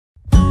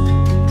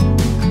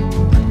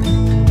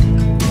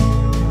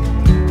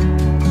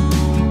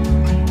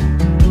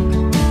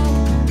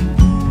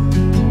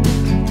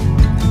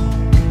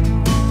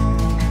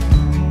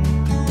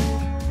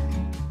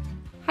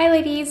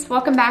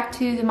welcome back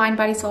to the Mind,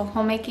 Body, Soul of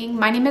Homemaking.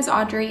 My name is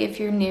Audrey if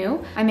you're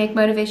new. I make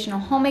motivational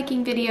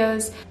homemaking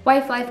videos,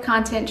 wife life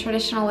content,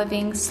 traditional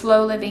living,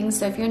 slow living,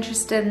 so if you're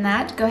interested in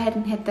that, go ahead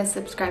and hit the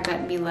subscribe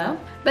button below.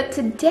 But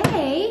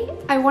today,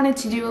 I wanted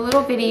to do a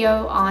little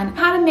video on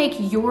how to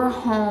make your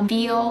home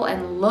feel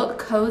and look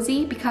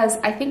cozy, because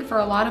I think for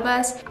a lot of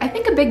us, I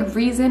think a big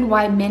reason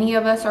why many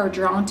of us are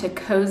drawn to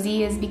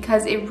cozy is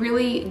because it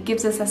really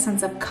gives us a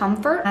sense of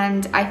comfort,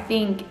 and I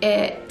think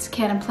it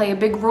can play a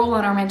big role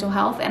in our mental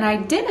health. And I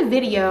did a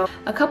video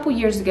a couple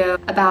years ago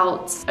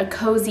about a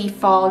cozy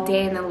fall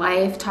day in the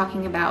life,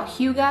 talking about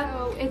hygge.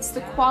 So it's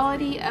the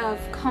quality of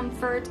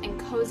comfort and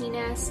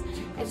coziness.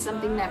 It's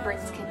something that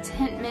brings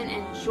contentment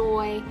and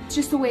joy. It's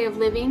just a way of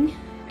living,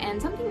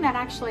 and something that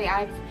actually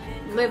I've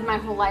lived my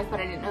whole life, but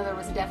I didn't know there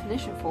was a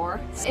definition for.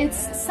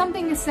 It's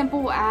something as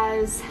simple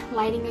as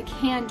lighting a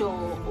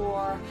candle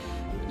or,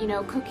 you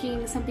know,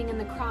 cooking something in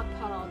the crock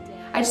pot all day.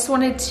 I just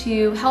wanted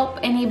to help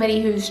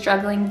anybody who's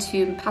struggling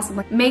to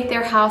possibly make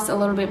their house a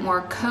little bit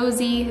more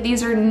cozy.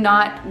 These are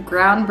not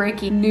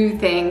groundbreaking new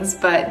things,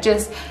 but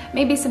just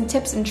maybe some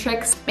tips and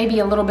tricks, maybe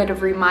a little bit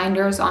of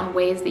reminders on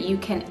ways that you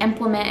can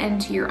implement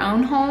into your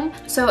own home.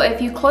 So if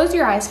you close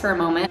your eyes for a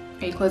moment,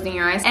 are you closing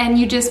your eyes? And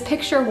you just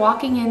picture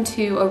walking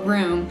into a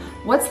room,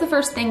 what's the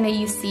first thing that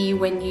you see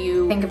when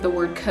you think of the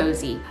word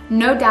cozy?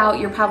 No doubt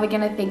you're probably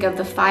gonna think of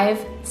the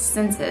 5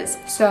 senses.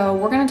 So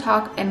we're gonna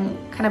talk and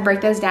kind of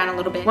break those down a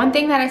little bit. One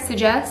thing that I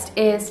suggest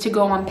is to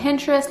go on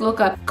Pinterest,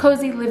 look up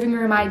cozy living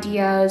room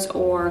ideas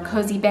or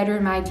cozy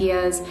bedroom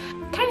ideas,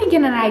 kind of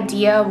get an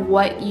idea of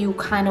what you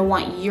kind of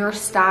want your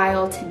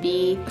style to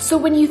be. So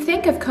when you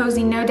think of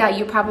cozy, no doubt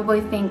you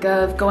probably think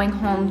of going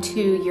home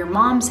to your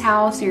mom's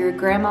house or your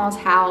grandma's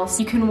house.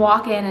 You can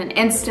walk in and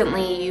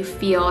instantly you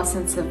feel a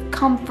sense of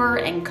comfort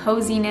and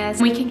coziness.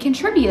 We can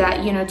contribute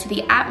that, you know, to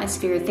the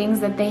atmosphere, things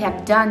that they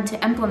have done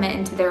to implement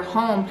into their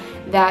home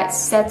that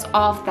sets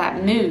off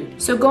that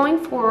mood. So going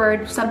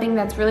forward, something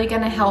that's really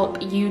gonna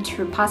help you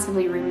to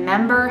possibly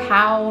remember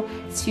how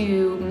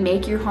to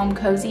make your home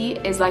cozy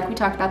is, like we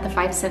talked about, the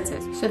 5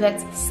 senses. So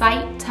that's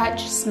sight,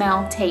 touch,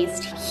 smell,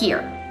 taste,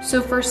 hear.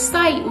 So for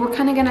sight, we're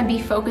kind of gonna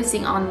be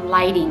focusing on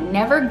lighting.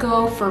 Never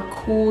go for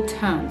cool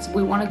tones.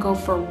 We wanna go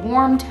for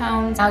warm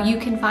tones. Now you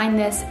can find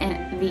this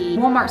in the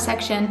Walmart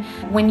section.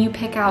 When you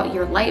pick out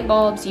your light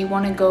bulbs, you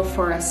wanna go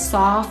for a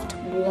soft,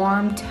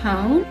 warm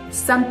tone.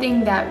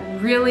 Something that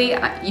really,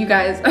 you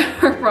guys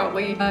are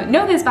probably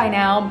know this by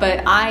now,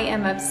 but I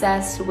am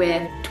obsessed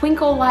with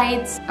twinkle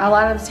lights. A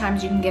lot of the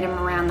times you can get them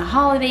around the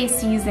holiday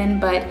season,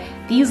 but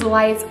these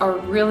lights are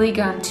really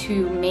going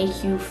to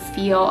make you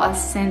feel a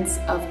sense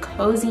of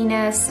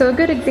coziness. So a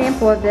good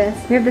example of this,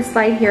 we have this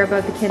light here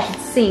above the kitchen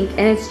sink, and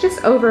it's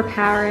just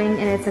overpowering,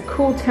 and it's a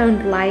cool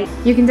toned light.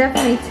 You can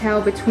definitely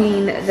tell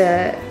between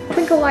the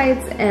twinkle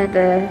lights and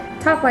the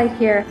top light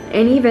here,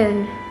 and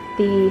even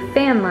the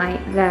fan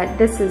light, that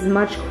this is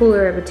much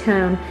cooler of a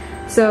tone.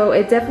 So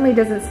it definitely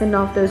doesn't send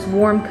off those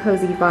warm,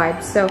 cozy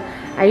vibes. So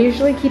I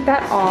usually keep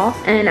that off,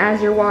 and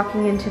as you're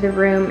walking into the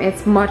room,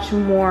 it's much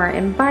more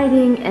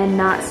inviting and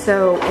not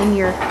so in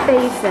your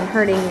face and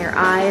hurting your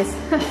eyes.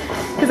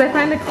 Because I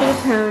find the cool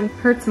tone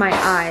hurts my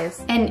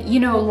eyes. And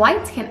you know,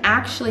 lights can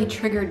actually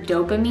trigger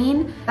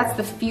dopamine. That's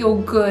the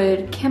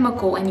feel-good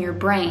chemical in your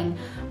brain.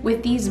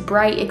 With these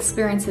bright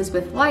experiences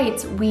with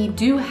lights, we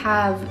do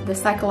have the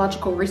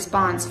psychological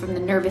response from the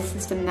nervous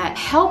system that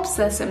helps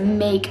us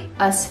make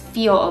us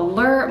feel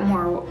alert,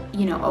 more,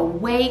 you know,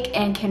 awake,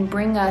 and can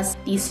bring us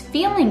these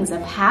feelings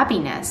of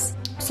happiness.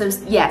 So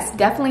yes,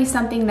 definitely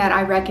something that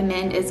I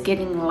recommend is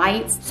getting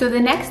lights. So the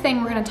next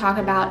thing we're gonna talk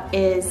about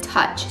is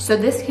touch. So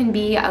this can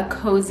be a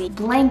cozy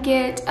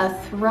blanket, a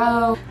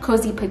throw,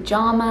 cozy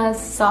pajamas,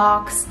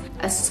 socks,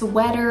 a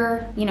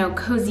sweater, you know,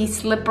 cozy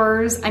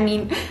slippers. I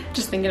mean,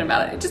 just thinking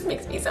about it, it just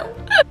makes me so.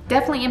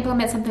 Definitely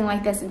implement something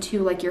like this into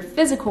like your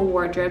physical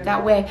wardrobe.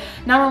 That way,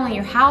 not only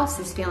your house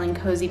is feeling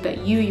cozy, but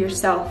you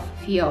yourself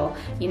feel,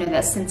 you know,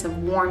 that sense of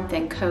warmth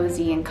and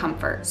cozy and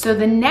comfort. So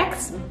the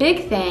next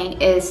big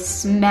thing is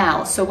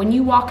smell. So when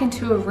you walk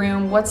into a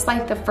room, what's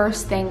like the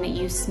first thing that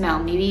you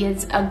smell? Maybe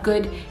it's a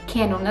good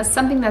candle. And that's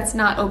something that's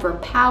not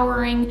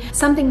overpowering,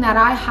 something that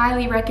I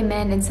highly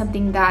recommend, and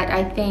something that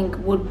I think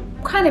would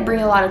kind of bring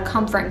a lot of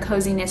comfort and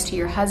coziness to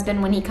your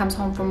husband when he comes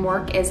home from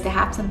work, is to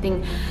have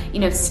something, you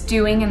know,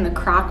 stewing in the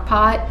crock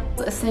pot.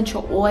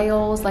 Essential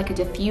oils like a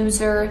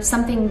diffuser,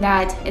 something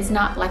that is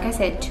not, like I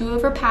said, too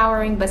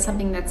overpowering, but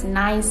something that's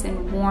nice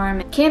and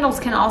warm. Candles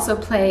can also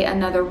play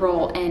another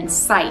role in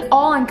sight,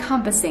 all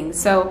encompassing.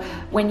 So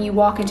when you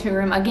walk into a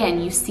room,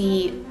 again, you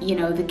see, you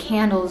know, the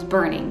candles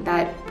burning.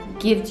 That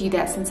gives you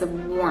that sense of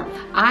warmth.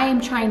 I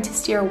am trying to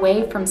steer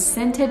away from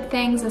scented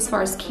things as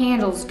far as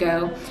candles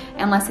go,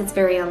 unless it's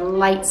very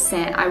light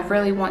scent. I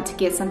really want to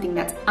get something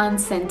that's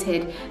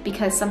unscented,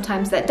 because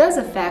sometimes that does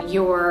affect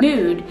your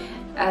mood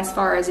as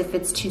far as if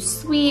it's too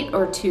sweet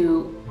or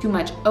too too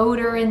much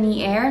odor in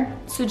the air.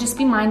 So just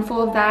be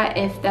mindful of that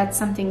if that's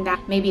something that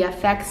maybe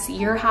affects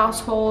your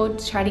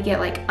household. Try to get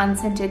like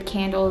unscented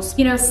candles.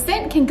 You know,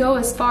 scent can go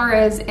as far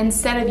as,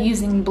 instead of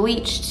using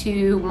bleach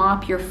to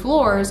mop your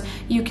floors,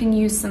 you can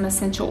use some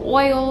essential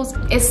oils.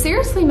 It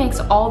seriously makes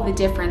all the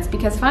difference,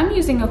 because if I'm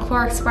using a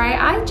Clorox spray,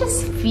 I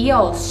just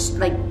feel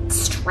like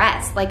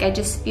stressed. Like I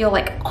just feel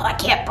like, oh, I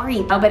can't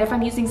breathe. But if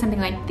I'm using something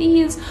like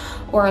these,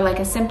 or like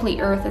a Simply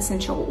Earth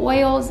essential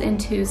oils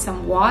into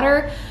some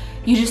water,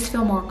 you just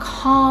feel more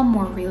calm,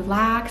 more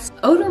relaxed.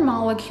 Odor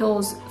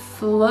molecules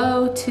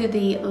flow to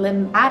the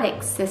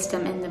lymphatic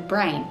system in the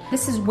brain.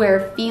 This is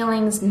where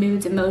feelings,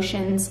 moods,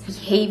 emotions,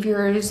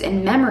 behaviors,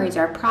 and memories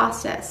are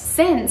processed.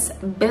 Scents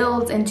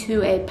builds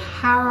into a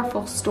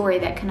powerful story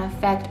that can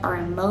affect our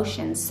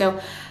emotions.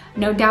 So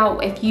no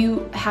doubt if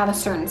you have a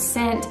certain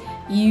scent,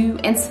 you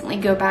instantly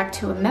go back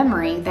to a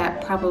memory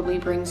that probably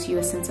brings you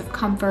a sense of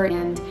comfort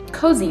and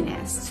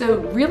coziness. So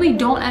really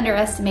don't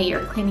underestimate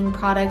your cleaning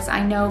products.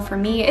 I know for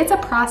me, it's a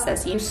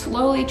process. You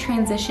slowly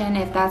transition,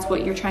 if that's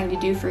what you're trying to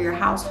do for your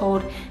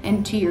household,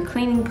 into your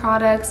cleaning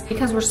products.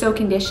 Because we're so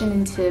conditioned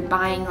into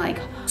buying like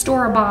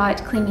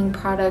store-bought cleaning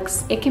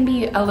products, it can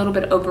be a little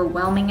bit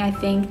overwhelming, I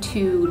think,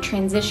 to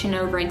transition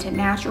over into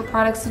natural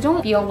products. So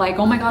don't feel like,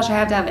 oh my gosh, I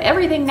have to have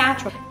everything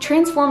natural.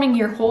 Transforming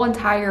your whole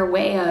entire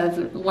way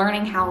of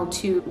learning how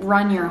to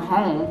run your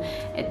home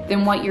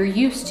than what you're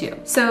used to.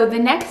 So the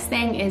next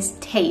thing is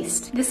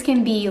taste. This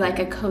can be like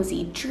a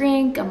cozy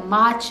drink, a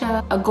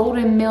matcha, a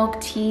golden milk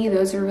tea.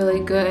 Those are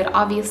really good.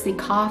 Obviously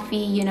coffee,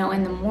 you know,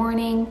 in the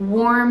morning.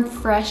 Warm,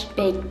 fresh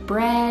baked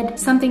bread.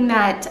 Something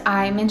that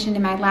I mentioned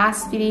in my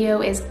last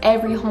video is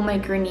every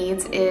homemaker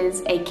needs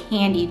is a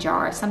candy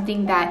jar.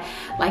 Something that,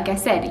 like I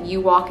said, you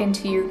walk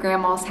into your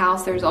grandma's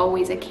house, there's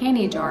always a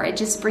candy jar. It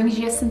just brings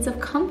you a sense of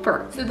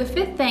comfort. So the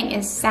fifth thing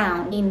is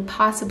sound. I mean,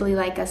 possibly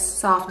like a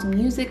soft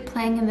music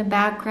playing in the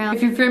background.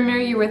 If you're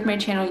familiar with my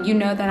channel, you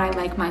know that I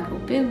like Michael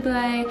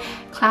Bublé,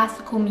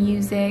 classical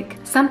music.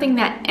 Something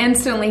that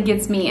instantly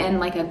gets me in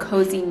like a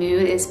cozy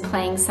mood is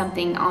playing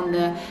something on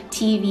the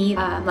TV,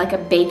 like a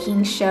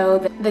baking show,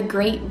 the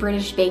Great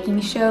British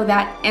Baking Show.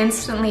 That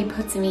instantly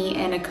puts me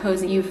in a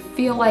cozy. You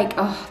feel like,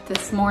 oh,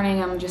 this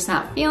morning I'm just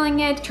not feeling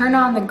it. Turn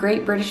on the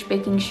Great British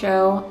Baking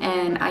Show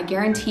and I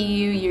guarantee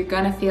you, you're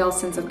gonna feel a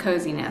sense of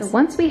coziness. So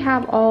once we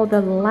have all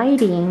the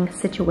lighting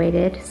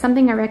situated,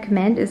 something I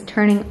recommend is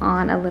turning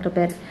on a little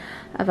bit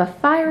of a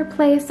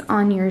fireplace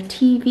on your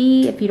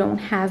TV if you don't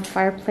have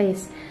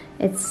fireplace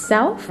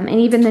itself. And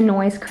even the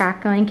noise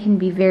crackling can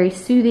be very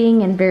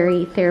soothing and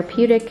very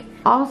therapeutic.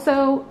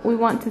 Also, we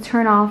want to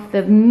turn off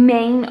the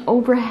main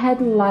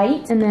overhead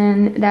light, and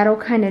then that'll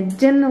kind of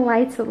dim the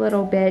lights a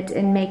little bit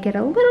and make it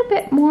a little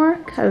bit more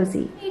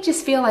cozy. You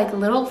just feel like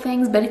little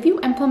things, but if you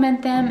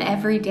implement them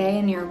every day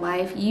in your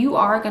life, you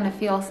are going to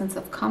feel a sense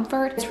of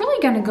comfort. It's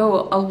really going to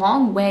go a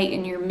long way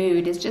in your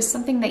mood. It's just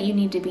something that you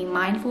need to be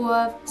mindful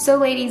of. So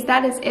ladies,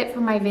 that is it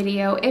for my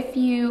video. If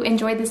you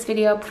enjoyed this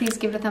video, please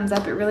give it a thumbs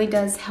up. It really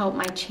does help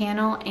my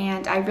channel,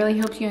 and I really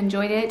hope you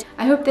enjoyed it.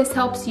 I hope this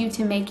helps you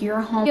to make your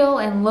home feel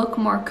and look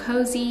more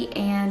cozy,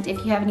 and if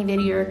you have any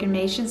video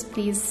recommendations,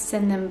 please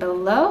send them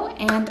below,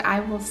 and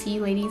I will see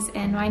you ladies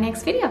in my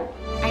next video.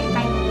 All right,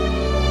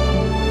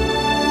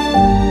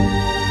 bye.